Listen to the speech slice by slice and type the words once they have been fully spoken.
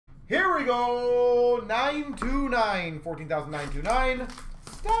Here we go. 929. 14,929.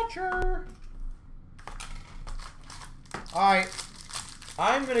 Stature. Alright.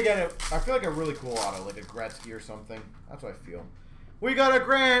 I'm going to get I feel like a really cool auto, like a Gretzky or something. That's what I feel. We got a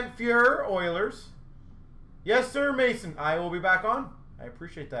Grant Fuhr, Oilers. Yes, sir, Mason. I will be back on. I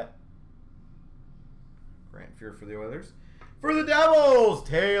appreciate that. Grant Fuhr for the Oilers. For the Devils,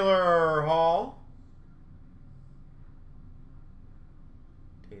 Taylor Hall.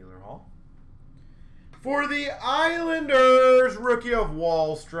 For the Islanders, rookie of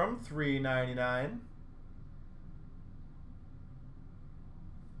Wahlstrom, $3.99.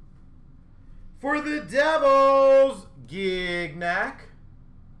 For the Devils, Gignac,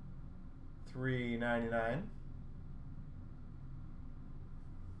 $3.99.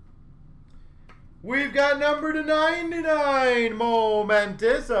 We've got number to 99,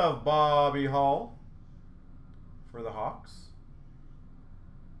 Momentous of Bobby Hull for the Hawks.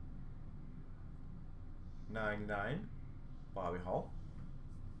 99, Bobby Hull.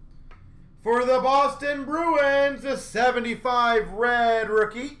 For the Boston Bruins, the 75 red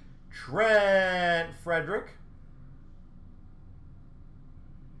rookie, Trent Frederick.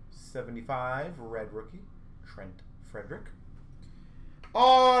 75 red rookie, Trent Frederick.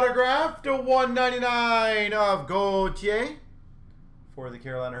 Autograph to 199 of Gauthier for the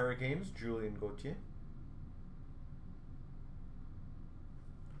Carolina Hurricanes, Julien Gauthier.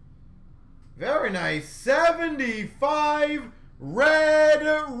 Very nice. 75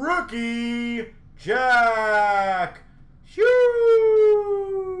 red rookie, Jack Hughes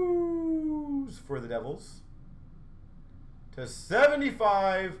for the Devils. To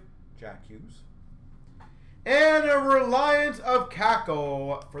 75, Jack Hughes. And a Reliance of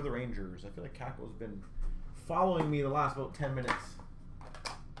Kako for the Rangers. I feel like Kako's been following me the last about 10 minutes.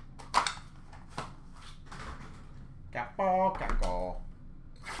 Kako.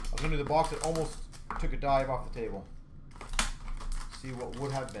 I was going to do the box that almost took a dive off the table. See what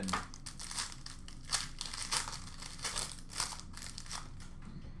would have been.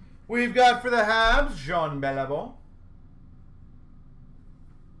 We've got for the Habs, Jean Beliveau.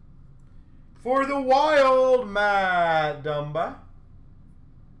 For the Wild, Matt Dumba.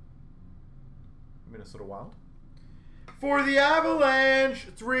 Minnesota Wild. For the Avalanche,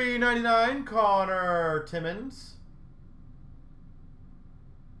 $3.99, Connor Timmins.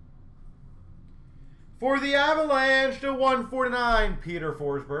 For the Avalanche to 149, Peter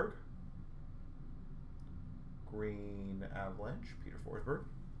Forsberg. Green Avalanche, Peter Forsberg.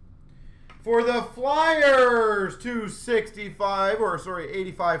 For the Flyers,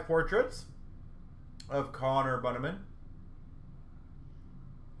 85 portraits of Connor Bunnaman.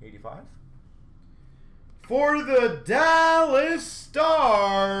 85. For the Dallas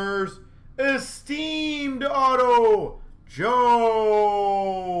Stars, esteemed auto,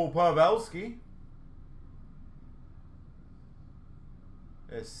 Joe Pavelski.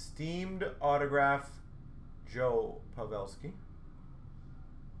 Esteemed autograph, Joe Pavelski.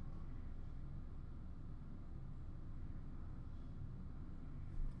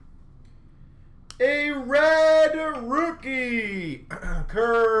 A red rookie,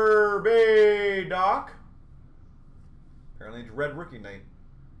 Kirby Doc. Apparently it's red rookie night.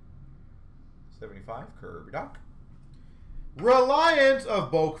 75, Kirby Doc. Reliance of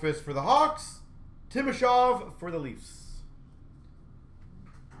Boqvist for the Hawks. Timashov for the Leafs.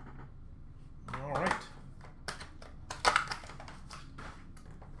 All right.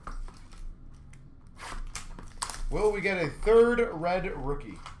 Will we get a third red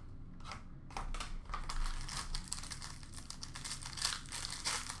rookie?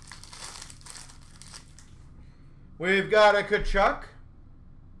 We've got a Kachuk.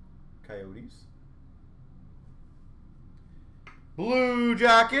 Coyotes. Blue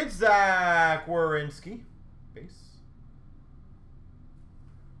Jackets, Zach Werenski. Base.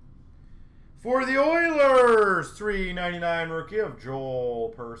 For the Oilers, $3.99 rookie of Joel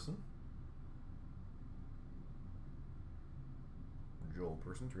Person. Joel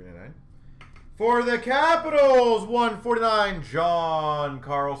Person, $3.99. For the Capitals, $1.49, John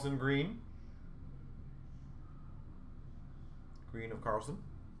Carlson Green. Green of Carlson.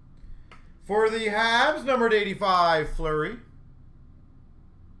 For the Habs, numbered 85, Fleury.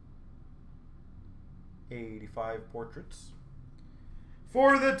 85 portraits.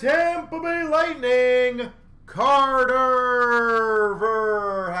 For the Tampa Bay Lightning, Carter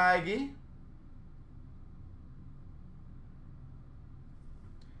Verhaeghe.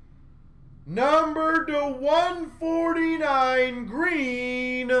 Numbered to 149,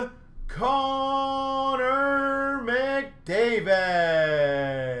 green, Connor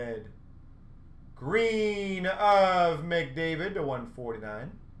McDavid. Green of McDavid to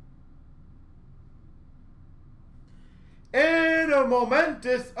 149. And a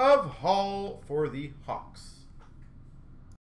momentous of Hall for the Hawks.